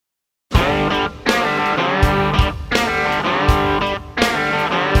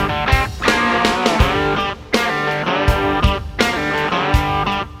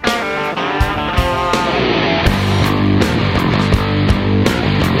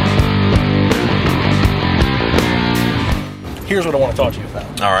here's what I want to talk to you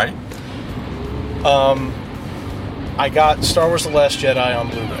about. All right. I got Star Wars The Last Jedi on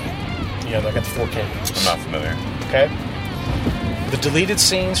Blu-ray. I got the 4K release. I'm not familiar. Okay? The deleted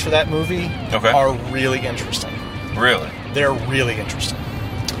scenes for that movie are really interesting. Really? They're really interesting.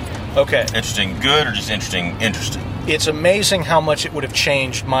 Okay. Interesting good or just interesting? It's amazing how much it would have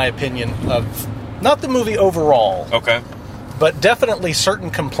changed my opinion of, not the movie overall. Okay. But definitely certain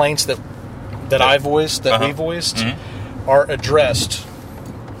complaints that I voiced, that we voiced, are addressed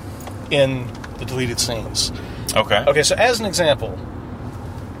in the deleted scenes. Okay. Okay, so as an example,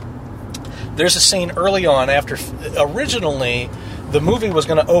 there's a scene early on after... Originally, the movie was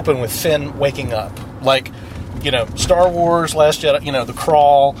going to open with Finn waking up. Like, Star Wars, Last Jedi, the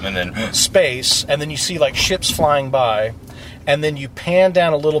crawl, and then space, and then you see, ships flying by, and then you pan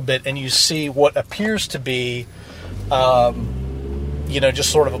down a little bit, and you see what appears to be,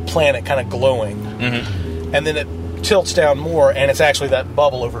 just sort of a planet kind of glowing. Mm-hmm. And then it tilts down more, and it's actually that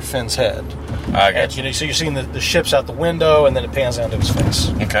bubble over Finn's head. I got you. So you're seeing the ships out the window, and then it pans down to his face.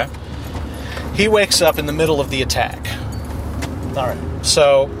 Okay. He wakes up in the middle of the attack. All right.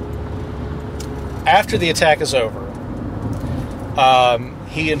 So, after the attack is over,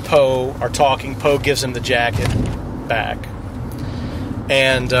 he and Poe are talking. Poe gives him the jacket back.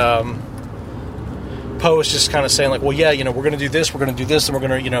 And Poe is just kind of saying, well, yeah, we're going to do this, we're going to do this, and we're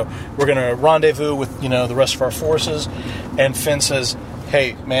going to rendezvous with, the rest of our forces. And Finn says,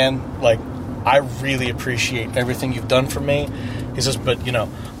 hey, man, I really appreciate everything you've done for me. He says, but,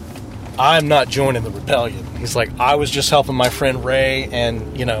 I'm not joining the rebellion. He's like, I was just helping my friend Rey, and,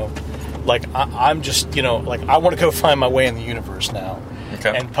 I'm just, I want to go find my way in the universe now.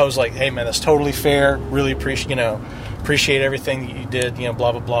 Okay. And Poe's like, hey, man, that's totally fair. Really appreciate everything that you did,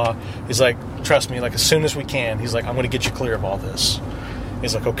 blah, blah, blah. He's like, trust me, as soon as we can. He's like, I'm going to get you clear of all this.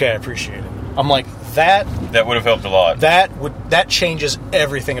 He's like, okay, I appreciate it. I'm like, that would have helped a lot. That changes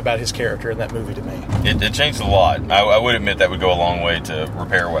everything about his character in that movie to me. It changed a lot. I would admit that would go a long way to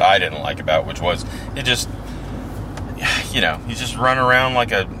repair what I didn't like about, which was it just, he's just running around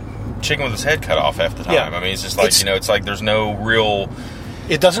like a chicken with his head cut off half the time. Yeah. I mean, it's just it's like there's no real.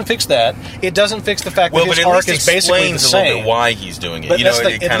 It doesn't fix that. It doesn't fix the fact that his arc is basically the same. A little bit why he's doing it. But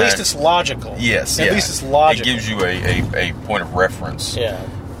at least it's logical. Yes. At least it's logical. It gives you a point of reference. Yeah.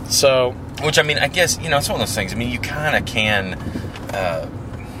 So, which I guess it's one of those things. You kind of can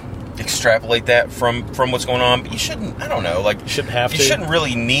extrapolate that from what's going on, but you shouldn't. I don't know. You shouldn't have to. You shouldn't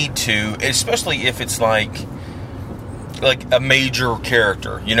really need to, especially if it's like a major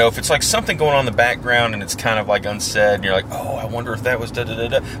character. If it's something going on in the background and it's kind of unsaid, and you're like, oh, I wonder if that was da da da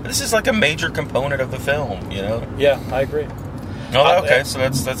da. But this is a major component of the film. Yeah, I agree. Oh, okay. So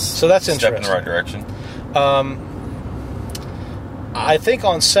that's a step in the right direction. I think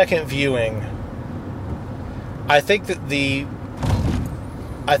on second viewing, I think that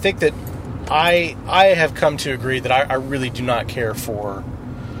I have come to agree that I really do not care for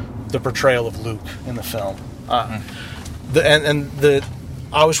the portrayal of Luke in the film. I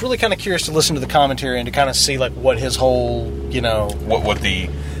was really kind of curious to listen to the commentary and to kind of see what his whole which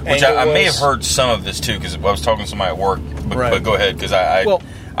I may have heard some of this too, because I was talking to somebody at work. But go ahead, because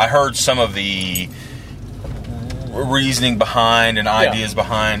I heard some of the reasoning behind and ideas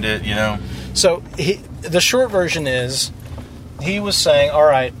behind it. So the short version is he was saying, all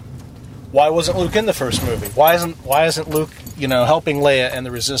right, why wasn't Luke in the first movie? Why isn't Luke helping Leia and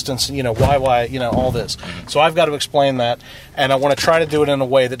the Resistance? Why all this? So I've got to explain that, and I want to try to do it in a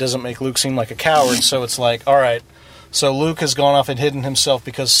way that doesn't make Luke seem like a coward. So it's all right, so Luke has gone off and hidden himself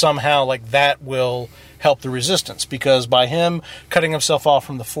because somehow that will help the Resistance, because by him cutting himself off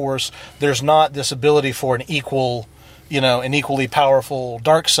from the Force, there's not this ability for an equally powerful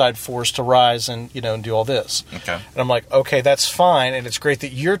dark side force to rise and do all this. Okay. And I'm like, okay, that's fine, and it's great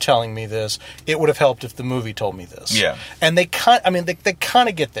that you're telling me this. It would have helped if the movie told me this. Yeah. And they kind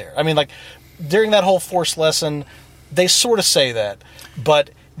of get there. During that whole Force lesson, they sort of say that, but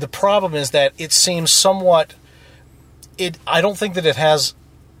the problem is that it seems somewhat. I don't think that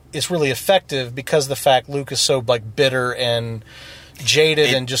it's really effective because of the fact Luke is so bitter and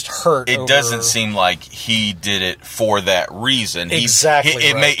jaded and just hurt. It doesn't seem like he did it for that reason. Exactly.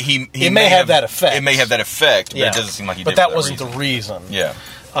 It may have that effect. It may have that effect, but it doesn't seem like he did it for that wasn't the reason. Yeah.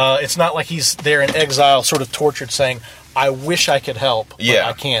 It's not like he's there in exile, sort of tortured, saying, I wish I could help, but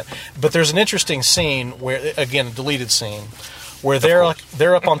I can't. But there's an interesting scene where, again, a deleted scene, where they're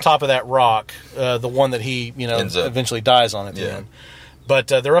up on top of that rock, the one that he eventually dies on at the end. But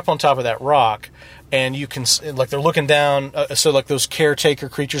they're up on top of that rock, and you can, like, they're looking down. So, like, those caretaker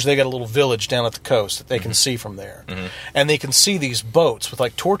creatures, they got a little village down at the coast that they can see from there, and they can see these boats with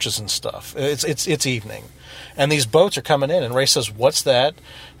like torches and stuff. It's evening, and these boats are coming in, and Ray says, "What's that?"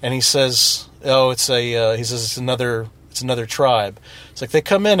 And he says, "Oh, it's a." He says, "It's another tribe." It's like they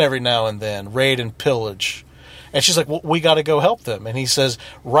come in every now and then, raid and pillage. And she's like, well, we got to go help them. And he says,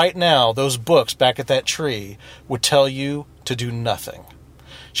 right now, those books back at that tree would tell you to do nothing.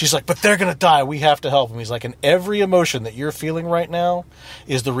 She's like, but they're going to die. We have to help them. He's like, and every emotion that you're feeling right now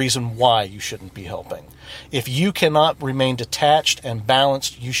is the reason why you shouldn't be helping. If you cannot remain detached and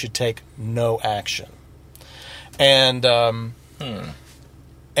balanced, you should take no action. And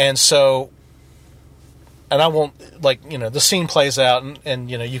so... And I won't, like, you know, the scene plays out, and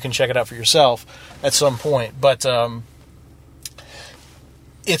you know, you can check it out for yourself at some point. But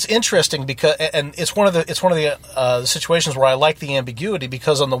it's interesting because, and it's one of the situations where I like the ambiguity,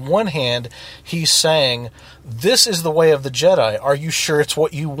 because on the one hand, he's saying, "This is the way of the Jedi. Are you sure it's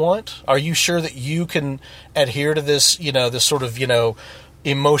what you want? Are you sure that you can adhere to this, you know, this sort of, you know,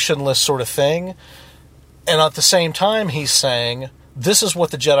 emotionless sort of thing?" And at the same time, he's saying, "This is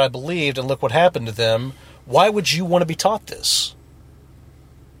what the Jedi believed, and look what happened to them. Why would you want to be taught this?"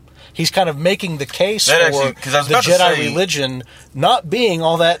 He's kind of making the case for the Jedi religion not being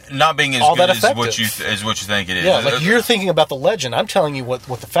all that as good as what you think it is. Yeah, like you're thinking about the legend. I'm telling you what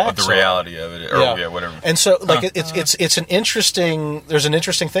the facts are. The reality of it, or whatever. And so, like, it's an interesting. There's an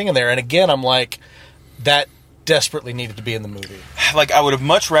interesting thing in there. And again, I'm like, that desperately needed to be in the movie. Like, I would have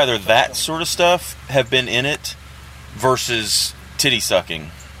much rather that sort of stuff have been in it versus titty sucking.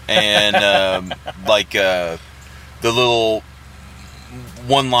 And the little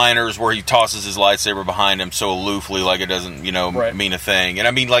one-liners where he tosses his lightsaber behind him so aloofly, like it doesn't, you know, mean a thing. And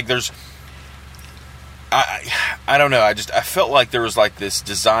I mean, like, there's, I don't know. I felt like there was like this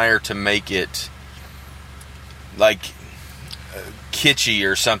desire to make it like kitschy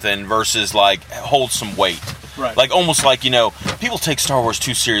or something versus like hold some weight. Right. Like almost like, you know, people take Star Wars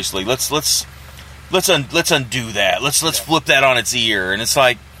too seriously. Let's undo that. Let's flip that on its ear. And it's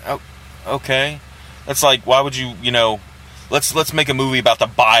like, oh, okay. That's like, why would you, you know, let's make a movie about the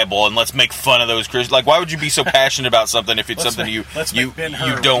Bible and let's make fun of those Christians. Like, why would you be so passionate about something if it's something you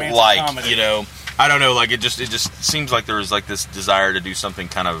don't like, comedy. You know? I don't know, like it just seems like there was like this desire to do something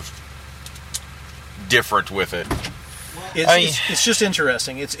kind of different with it. It's just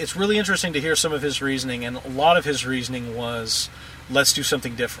interesting. It's really interesting to hear some of his reasoning, and a lot of his reasoning was, let's do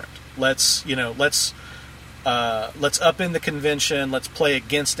something different. Let's up in the convention. Let's play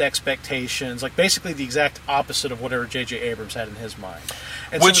against expectations. Like basically the exact opposite of whatever J.J. Abrams had in his mind.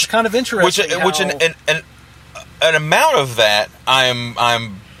 And so it's kind of interesting. An amount of that I'm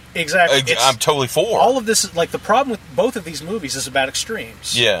exactly. I'm totally for. All of this is like the problem with both of these movies is about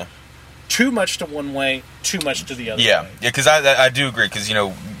extremes. Yeah. Too much to one way, too much to the other. Yeah, way. yeah. Because I do agree. Because you know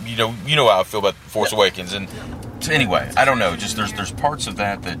how I feel about Force Awakens, and anyway, I don't know. Just there's parts of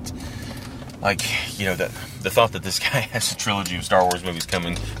that, like, you know, that the thought that this guy has a trilogy of Star Wars movies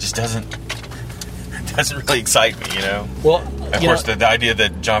coming just doesn't really excite me. You know. Well, of course, the idea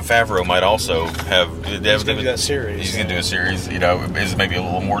that Jon Favreau might also have he's going to do that series. He's going to do a series. You know, is maybe a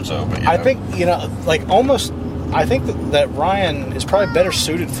little more so. But I think like almost. I think that Ryan is probably better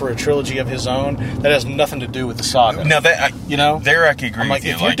suited for a trilogy of his own that has nothing to do with the saga. Now there I can agree with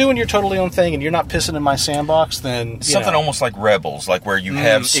you. If you're doing your totally own thing and you're not pissing in my sandbox, then something almost like Rebels, like where you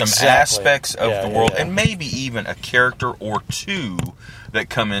have some aspects of the world and maybe even a character or two that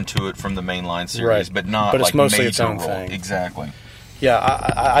come into it from the mainline series, but not. But it's like mostly major its own role. thing. Exactly.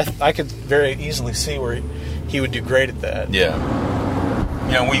 Yeah, I could very easily see where he would do great at that. Yeah.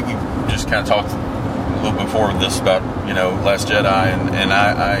 You know, we just kind of talked a little before this about, you know, Last Jedi, and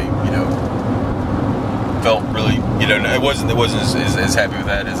I you know, felt really, you know, it wasn't as happy with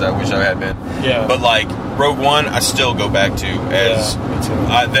that as I wish I had been. Yeah. But like Rogue One, I still go back to as me too.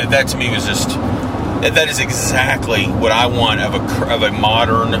 That to me was just that is exactly what I want of a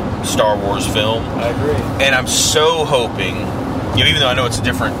modern Star Wars film. I agree. And I'm so hoping, you know, even though I know it's a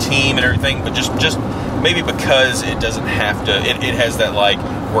different team and everything, but just maybe because it doesn't have to, it has that like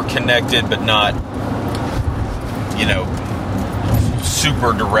we're connected but not, you know,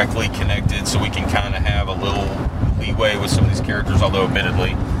 super directly connected, so we can kind of have a little leeway with some of these characters, although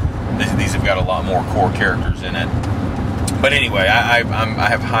admittedly these have got a lot more core characters in it. But anyway, I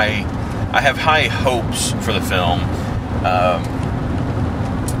have high hopes for the film.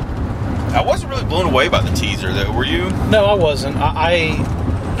 I wasn't really blown away by the teaser, though. Were you? No, I wasn't.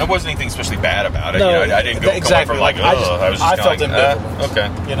 There wasn't anything especially bad about it. No, you know, I didn't go exactly. come away from like, I was just I felt like, ambivalent. okay,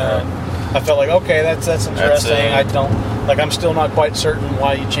 you know. I felt like, okay, that's interesting. I'm still not quite certain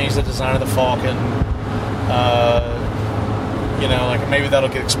why you changed the design of the Falcon. Maybe that'll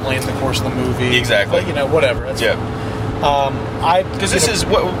get explained in the course of the movie. Exactly. But, whatever. That's because this is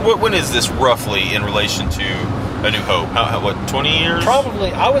when is this roughly in relation to A New Hope? What, 20 years?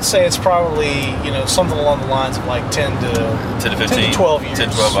 Probably, I would say it's probably something along the lines of like 10 to 15, 10 to 12 years. 10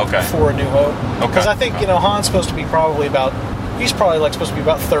 to 12, okay. Before A New Hope. Okay. Because I think Han's supposed to be probably about. He's probably supposed to be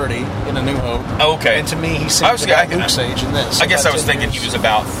about 30 in A New Hope. Okay. And to me, he seems about Luke's age in this. I guess I was thinking he was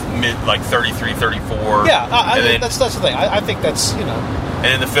about mid, 33, 34. Yeah, that's the thing. I think that's,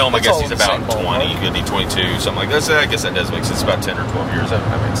 And in the film, I guess he's about 20, could be 22, something like that. So I guess that does make sense. About 10 or 12 years.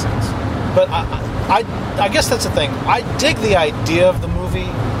 That makes sense. But I guess that's the thing. I dig the idea of the movie.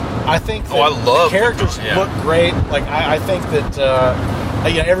 I think that I love the characters look great. Like, I think that...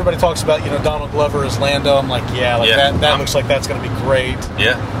 everybody talks about Donald Glover as Lando. I'm like, that looks like that's going to be great.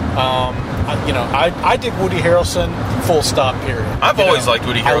 Yeah. I dig Woody Harrelson. Full stop. Period. I've always liked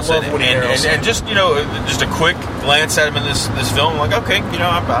Woody Harrelson. I love Woody Harrelson. And just just a quick glance at him in this film, I'm like, okay,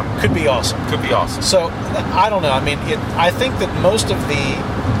 could be awesome. Could be awesome. So I don't know. I mean, I think that most of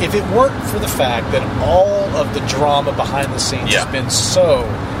if it weren't for the fact that all of the drama behind the scenes has been so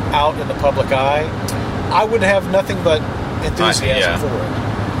out in the public eye, I would have nothing but enthusiasm for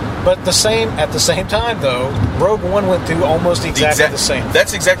it. But at the same time, though, Rogue One went through almost exactly the same.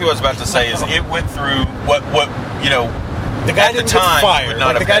 That's exactly what I was about to say. Is it went through what the guy didn't get fired.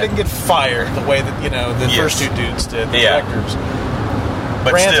 The guy didn't get fired the way that the first two dudes did. The directors.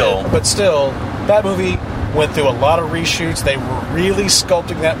 But still, that movie went through a lot of reshoots. They were really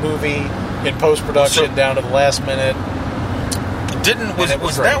sculpting that movie in post production down to the last minute. Didn't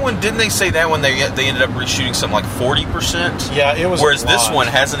they say that one they ended up reshooting something like 40%? Yeah, it was. Whereas this one,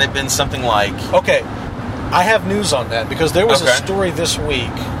 hasn't it been something like... Okay, I have news on that because there was a story this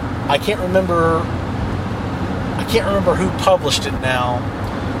week. I can't remember who published it now.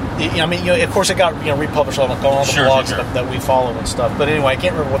 I mean, of course it got republished on all the blogs that we follow and stuff. But anyway, I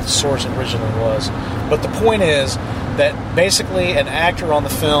can't remember what the source originally was. But the point is that basically an actor on the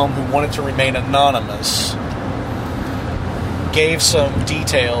film who wanted to remain anonymous gave some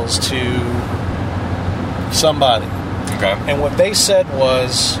details to somebody. Okay. And what they said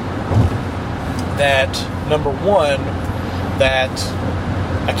was that, number one, that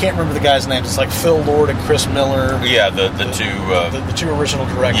I can't remember the guy's name. It's like Phil Lord and Chris Miller. Yeah, the two original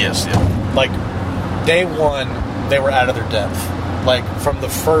directors. Yes, yeah. Like, day one, they were out of their depth. Like, from the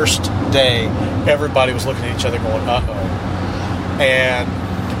first day, everybody was looking at each other going, uh-oh. And...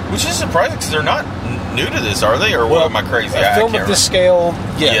 Which is surprising because they're not new to this, are they? Or what, am I crazy? A film of this scale,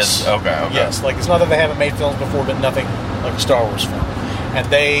 yes. Okay. Yes, like, it's not that they haven't made films before, but nothing like a Star Wars film. And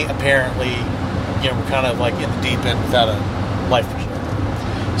they apparently, were kind of like in the deep end without a life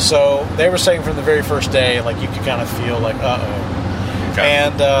preserver. So they were saying from the very first day, like, you could kind of feel like, uh-oh. Okay.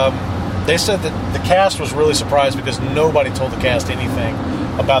 And they said that the cast was really surprised because nobody told the cast anything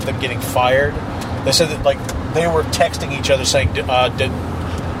about them getting fired. They said that, like, they were texting each other saying,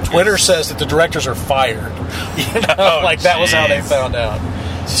 Twitter says that the directors are fired. That was how they found out.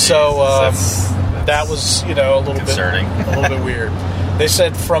 Jeez, so that was, a little concerning. A little bit weird. They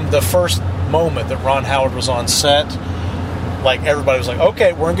said from the first moment that Ron Howard was on set, like, everybody was like,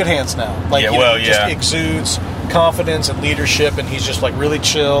 okay, we're in good hands now. Like, he just exudes confidence and leadership, and he's just, like, really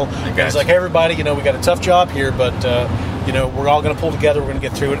chill. He's like, hey, everybody, we got a tough job here, but we're all going to pull together, we're going to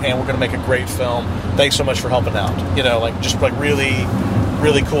get through it, and we're going to make a great film. Thanks so much for helping out. Really,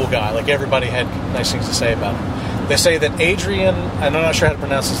 really cool guy. Like, everybody had nice things to say about him. They say that Adrian, and I'm not sure how to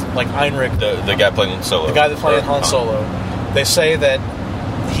pronounce this, like Heinrich. The guy playing Solo. The guy that played Han Solo. They say that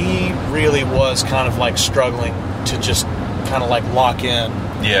he really was kind of like struggling to just kind of like lock in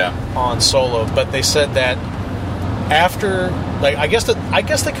on Solo. But they said that after, like, I guess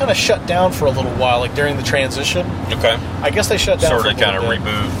they kind of shut down for a little while, like during the transition. Okay. I guess they shut down sort of kind of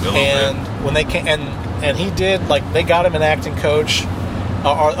reboot a little bit. When they came, and he did, like, they got him an acting coach.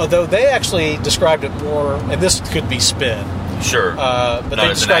 Although they actually described it more, and this could be spin. Sure. But they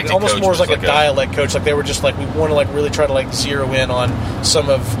described it almost more as like a dialect coach. Like, they were just like, we want to, like, really try to, like, zero in on some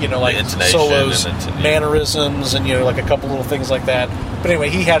of, like, Solo's mannerisms and, like, a couple little things like that. But anyway,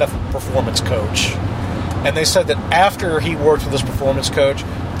 he had a performance coach. And they said that after he worked with this performance coach,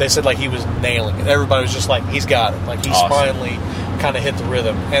 they said, like, he was nailing it. Everybody was just like, he's got it. Like, he's finally kind of hit the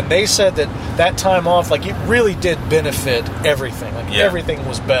rhythm. And they said that time off, like, it really did benefit everything. Like, everything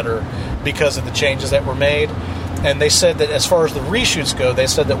was better because of the changes that were made. And they said that as far as the reshoots go, they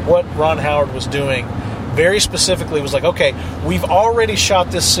said that what Ron Howard was doing very specifically was like, okay, we've already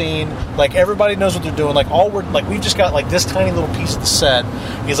shot this scene, like everybody knows what they're doing, like we've just got like this tiny little piece of the set.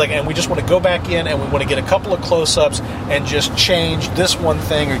 He's like, and we just want to go back in and we want to get a couple of close-ups and just change this one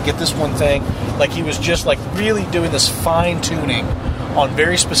thing or get this one thing. Like he was just like really doing this fine-tuning on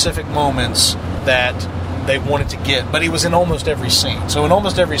very specific moments that they wanted to get, but he was in almost every scene. So in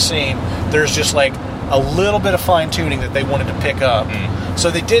almost every scene, there's just like a little bit of fine-tuning that they wanted to pick up. So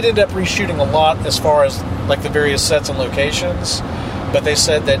they did end up reshooting a lot as far as like the various sets and locations, but they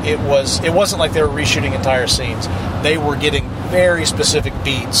said that it wasn't like they were reshooting entire scenes. They were getting very specific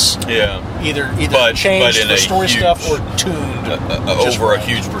beats. Yeah. Either changed for story stuff or tuned. Over a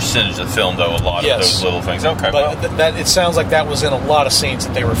huge percentage of the film, though, a lot of those little things. Okay, but that it sounds like that was in a lot of scenes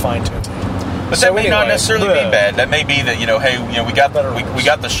that they were fine-tuning. But that may not necessarily be bad. That may be that, hey, we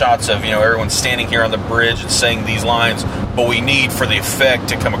got the shots of, everyone standing here on the bridge and saying these lines, but we need, for the effect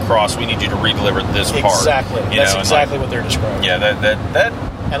to come across, we need you to re-deliver this part. Exactly. That's exactly what they're describing. Yeah, that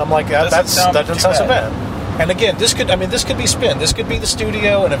and I'm like, that doesn't sound so bad. And again, this could be spin. This could be the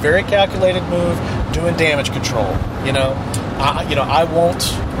studio in a very calculated move doing damage control.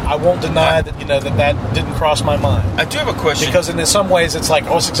 I won't deny that that didn't cross my mind. I do have a question, because in some ways it's like,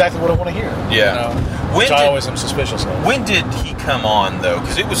 it's exactly what I want to hear. Yeah, which I always am suspicious of. When did he come on though?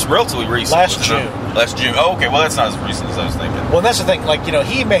 Because it was relatively recent. Last June. Last June. Oh, okay. Well, that's not as recent as I was thinking. Well, that's the thing. Like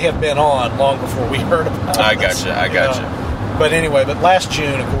he may have been on long before we heard about it. I gotcha. But anyway, last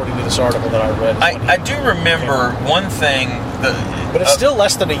June, according to this article that I read, I do remember one thing. But it's still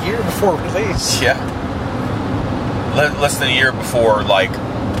less than a year before release. Yeah. Less than a year before, like,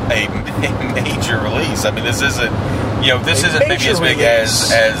 a major release. I mean, this isn't maybe as big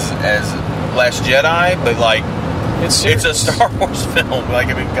as Last Jedi, but like it's a Star Wars film. Like,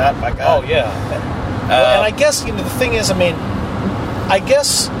 I mean, my God. Oh yeah. And I guess the thing is, I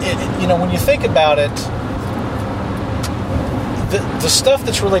guess when you think about it, the stuff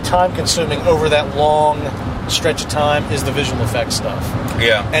that's really time consuming over that long stretch of time is the visual effects stuff.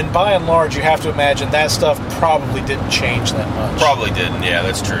 Yeah. And by and large, you have to imagine that stuff probably didn't change that much. Probably didn't, yeah,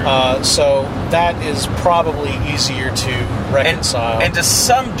 that's true. So that is probably easier to reconcile. And to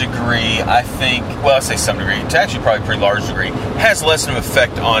some degree, I think, well, I say some degree, it's actually probably a pretty large degree, has less of an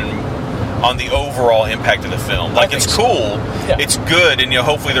effect on the overall impact of the film. Like, it's cool, it's good, and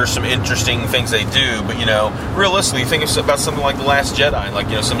hopefully there's some interesting things they do, but realistically, think about something like The Last Jedi, and like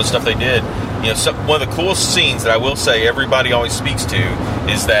some of the stuff they did. One of the coolest scenes that I will say everybody always speaks to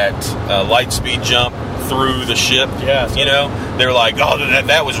is that light speed jump through the ship. Yeah. They're like, oh,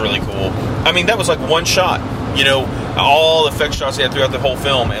 that was really cool. I mean, that was like one shot. All the effect shots they had throughout the whole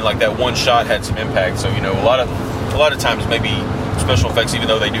film, and like that one shot had some impact. So a lot of times maybe special effects, even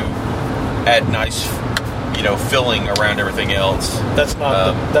though they do add nice, filling around everything else. That's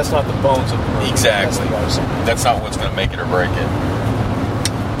not the bones of the movie. Exactly. That's not what's going to make it or break it.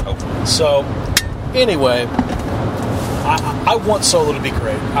 Hopefully. So, anyway, I want Solo to be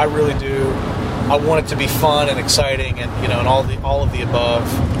great. I really do. I want it to be fun and exciting, and and all of the above.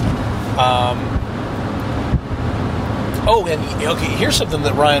 Here's something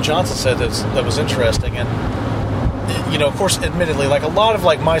that Rian Johnson said that was interesting, and of course, admittedly, like a lot of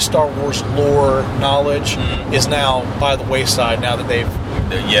like my Star Wars lore knowledge is now by the wayside now that they've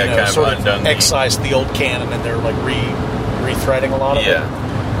sort of excised the old canon and they're like rethreading a lot of it.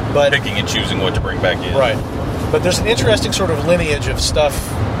 But picking and choosing what to bring back in. Right. But there's an interesting sort of lineage of stuff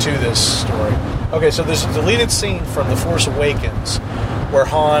to this story. Okay, so there's a deleted scene from The Force Awakens where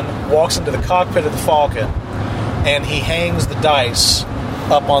Han walks into the cockpit of the Falcon and he hangs the dice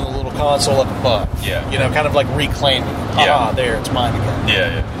up on the little console up above. Yeah. Kind of like reclaiming it. Ah, there, it's mine again.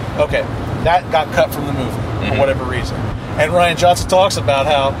 Yeah. Okay, that got cut from the movie for whatever reason. And Rian Johnson talks about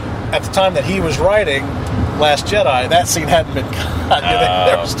how at the time that he was writing Last Jedi, that scene hadn't been cut.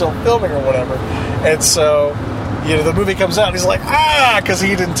 They were still filming or whatever. And so, the movie comes out and he's like, because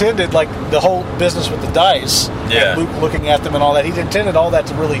he'd intended like the whole business with the dice and Luke looking at them and all that. He'd intended all that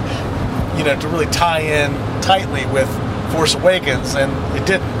to really tie in tightly with Force Awakens, and it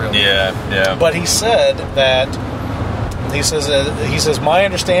didn't really. Yeah. But he said that he says my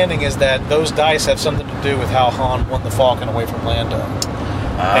understanding is that those dice have something to do with how Han won the Falcon away from Lando.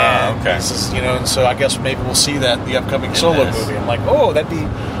 Okay. He says, and so I guess maybe we'll see that in the upcoming Solo movie. I'm like,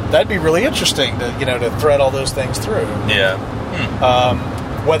 that'd be really interesting to to thread all those things through. Yeah.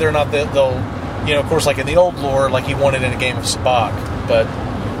 Whether or not they'll of course, like in the old lore, like he won it in a game of Sabacc, but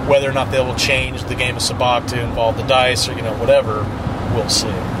whether or not they will change the game of Sabacc to involve the dice or whatever, we'll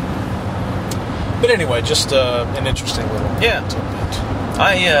see. But anyway, just an interesting little tidbit.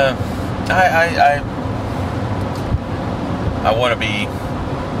 I want to be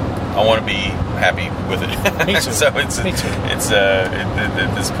I want to be happy with it. Me too. So it's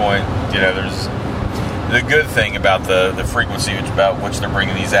at this point, there's the good thing about the frequency about which they're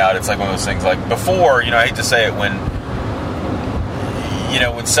bringing these out. It's like one of those things. Like before, I hate to say it, when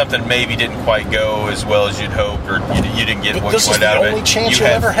something maybe didn't quite go as well as you'd hoped, or you didn't get what you wanted out of it. This is the only chance you'll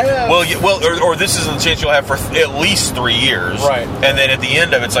ever have. Or this is the chance you'll have for at least 3 years. Right. And then at the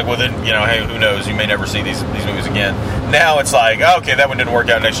end of it, it's like, well, then, hey, who knows? You may never see these movies again. Now it's like, okay, that one didn't work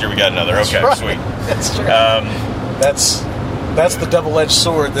out. Next year we got another. That's okay, right. sweet. That's true. That's the double-edged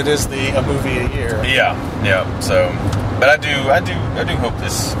sword that is a movie a year. Yeah. So, but I do hope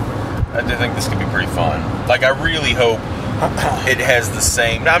this. I do think this could be pretty fun. Like, I really hope it has the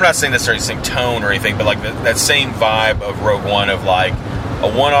same. I'm not saying necessarily the same tone or anything, but like that same vibe of Rogue One, of like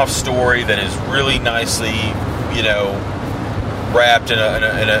a one-off story that is really nicely, wrapped in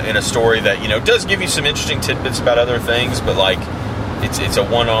a story that does give you some interesting tidbits about other things, but like it's a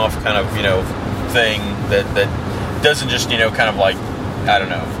one-off kind of thing that doesn't just kind of like, I don't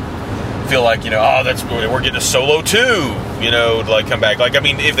know, feel like we're getting a Solo 2 to like come back. Like, I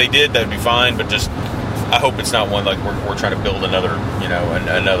mean, if they did, that'd be fine, but just I hope it's not one like we're trying to build another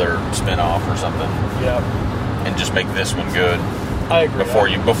another spin-off or something. Yeah. And just make this one good. I agree.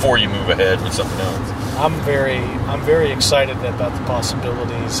 Before you move ahead with something else. I'm very excited about the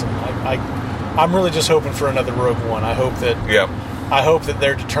possibilities, and I'm really just hoping for another Rogue One. I hope that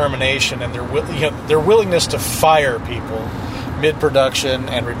their determination and their willingness to fire people mid-production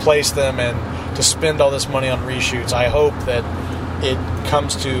and replace them and to spend all this money on reshoots. I hope that it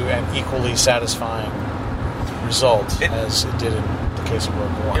comes to an equally satisfying result as it did in the case of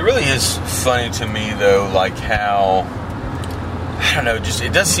Rogue One. It really is funny to me, though, like how, I don't know, just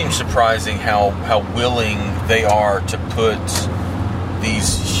it does seem surprising how willing they are to put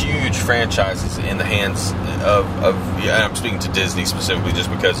these huge franchises in the hands of I'm speaking to Disney specifically just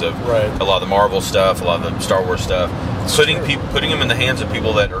because of a lot of the Marvel stuff, a lot of the Star Wars stuff, putting them in the hands of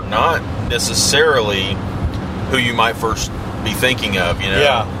people that are not necessarily who you might first be thinking of,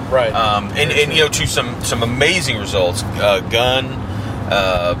 Yeah, right. And to some amazing results. Gunn,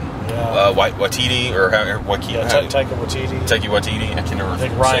 Waititi, or Taika Waititi. Taika Waititi. I can never. I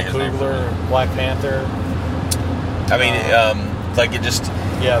think Ryan Coogler, Black Panther. I mean, like it just.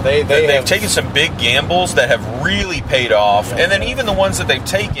 Yeah, they've taken some big gambles that have really paid off, and then even the ones that they've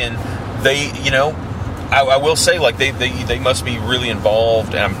taken, I will say, like, they must be really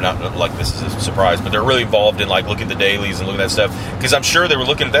involved, and I'm not, like, this is a surprise, but they're really involved in, like, looking at the dailies and looking at that stuff, because I'm sure they were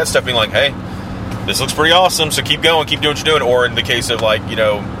looking at that stuff being like, hey, this looks pretty awesome, so keep going, keep doing what you're doing, or in the case of, like,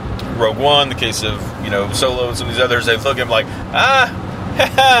 Rogue One, the case of, Solo and some of these others, they look at them like,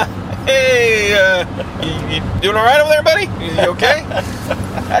 hey, you doing all right over there, buddy? You okay?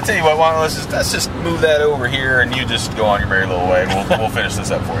 I tell you what, let's just move that over here, and you just go on your merry little way. We'll finish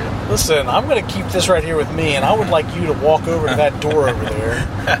this up for you. Listen, I'm going to keep this right here with me, and I would like you to walk over to that door over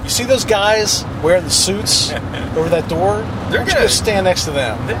there. You see those guys wearing the suits over that door? They're going to stand next to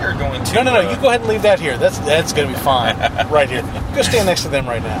them. They're going to. No. You go ahead and leave that here. That's going to be fine. Right here. Go stand next to them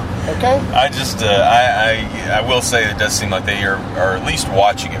right now. Okay? I just I will say it does seem like they are at least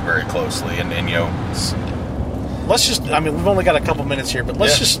watching it very closely, and let's just, we've only got a couple minutes here, but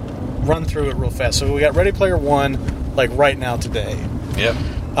let's just run through it real fast. So we got Ready Player One, like right now today. Yep.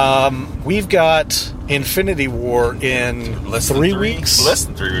 We've got Infinity War in less 3 weeks. Less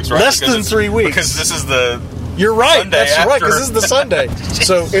than 3 weeks, right? Less than 3 weeks. Because this is the... You're right. Sunday That's after. right, because this is the Sunday.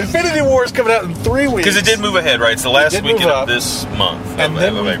 So Infinity War is coming out in 3 weeks. Because it did move ahead, right? It's the last weekend of this month. And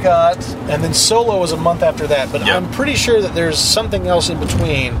then Solo was a month after that. But I'm pretty sure that there's something else in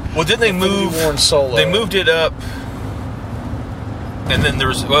between. Well, didn't they move... War and Solo. They moved it up... And then there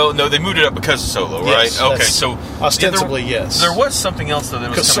was... Well, no, they moved it up because of Solo, yes, right? Okay, so... Ostensibly, yes. There was something else, though,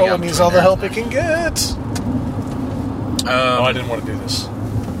 that was because coming Solo out needs all the help it can get. I didn't want to do this.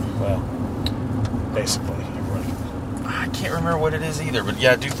 Well, basically, you're right. I can't remember what it is either, but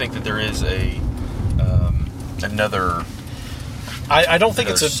yeah, I do think that there is another... I don't think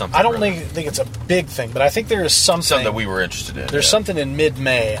it's a... I don't think it's a big thing, but I think there is something that we were interested in. There's something in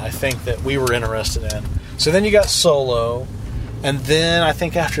mid-May, I think, that we were interested in. So then you got Solo... And then I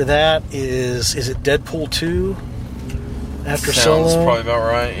think after that is it Deadpool 2? After Solo? Sounds probably about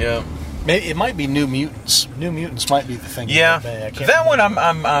right, yeah. Maybe it might be New Mutants. New Mutants might be the thing. Yeah, that one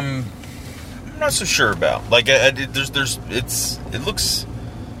I'm not so sure about. Like, it looks...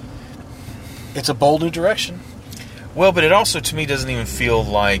 It's a bold new direction. Well, but it also, to me, doesn't even feel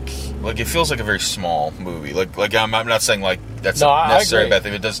like it feels like a very small movie. Like I'm not saying, like, that's necessarily a bad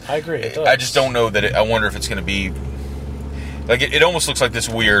thing. It does. I agree, it does. I just don't know that I wonder if it's going to be... Like, it almost looks like this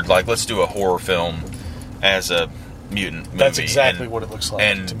weird, like, let's do a horror film as a Mutant movie. That's exactly what it looks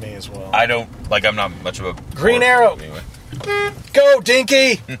like to me as well. I'm not much of a Green Arrow. Anyway. Go,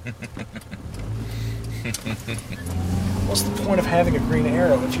 Dinky! What's the point of having a Green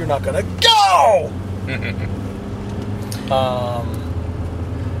Arrow if you're not going to go?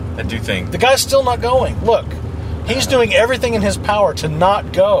 I do think the guy's still not going. Look, he's doing everything in his power to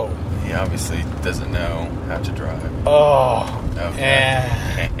not go. He obviously doesn't know how to drive. Oh,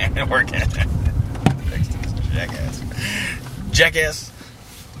 okay. And we're getting next to this jackass.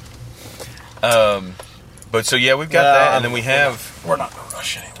 But so yeah, we've got that, and then we have. We're not gonna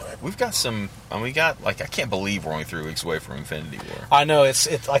rush anyway. We've got some. We got I can't believe we're only 3 weeks away from Infinity War. I know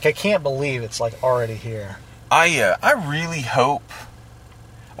it's like I can't believe it's like already here. I really hope.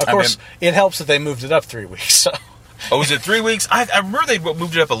 Of course, it helps that they moved it up 3 weeks. So. Oh, was it 3 weeks? I remember they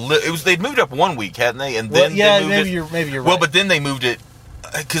moved it up a little. They'd moved up 1 week, hadn't they? And then they moved maybe you're right. Well, but then they moved it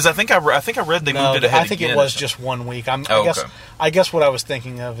because I think I read they moved it ahead. I think it was just 1 week. I guess what I was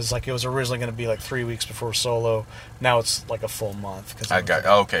thinking of is like it was originally going to be like 3 weeks before Solo. Now it's like a full month.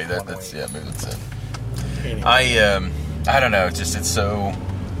 Okay. That's maybe that's it. Anyway. I don't know. It's so.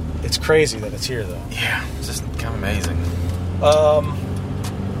 It's crazy that it's here though. Yeah, it's just kind of amazing.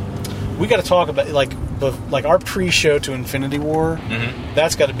 We got to talk about like our pre-show to Infinity War. Mm-hmm.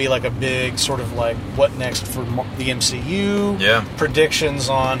 That's got to be like a big sort of like what next for the MCU. Yeah. Predictions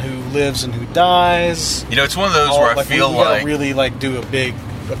on who lives and who dies. It's one of those where I feel we gotta really like do a big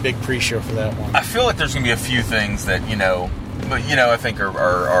pre-show for that one. I feel like there's going to be a few things that but I think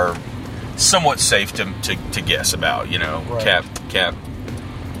are somewhat safe to guess about. Right. Cap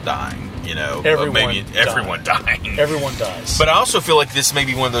dying. Everyone dying. Everyone dies. But I also feel like this may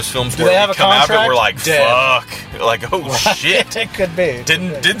be one of those films where we come out and we're like, dead. fuck. Like, oh, shit. It could be.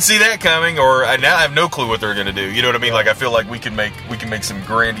 Didn't see that coming, or now I have no clue what they're going to do. You know what I mean? Yeah. Like, I feel like we can make some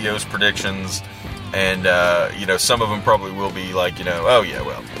grandiose predictions, and, some of them probably will be like, oh, yeah,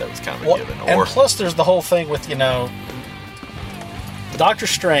 well, that was kind of a given. And plus there's the whole thing with, Doctor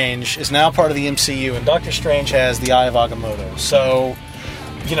Strange is now part of the MCU, and Doctor Strange has the Eye of Agamotto. So...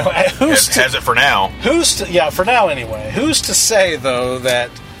 has it for now. For now anyway. Who's to say though that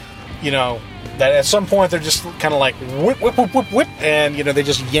that at some point they're just kind of like whip whip whip whip whip, and they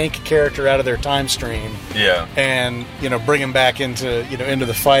just yank a character out of their time stream. Yeah. And bring him back into into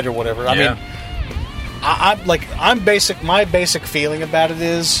the fight or whatever. I mean, my basic feeling about it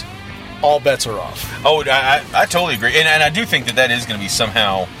is all bets are off. Oh, I totally agree, and I do think that is going to be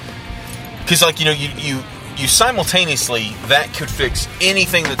somehow because you simultaneously that could fix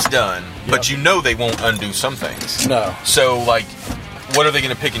anything that's done, but they won't undo some things. No. So what are they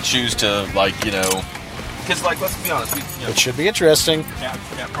going to pick and choose to Because let's be honest, it should be interesting. Cap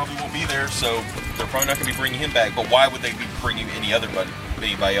probably won't be there, so they're probably not going to be bringing him back. But why would they be bringing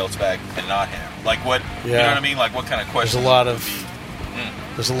anybody else back and not him? Like what? Yeah. You know what I mean? Like what kind of questions?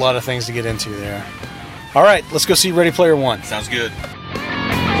 There's a lot of things to get into there. All right, let's go see Ready Player One. Sounds good.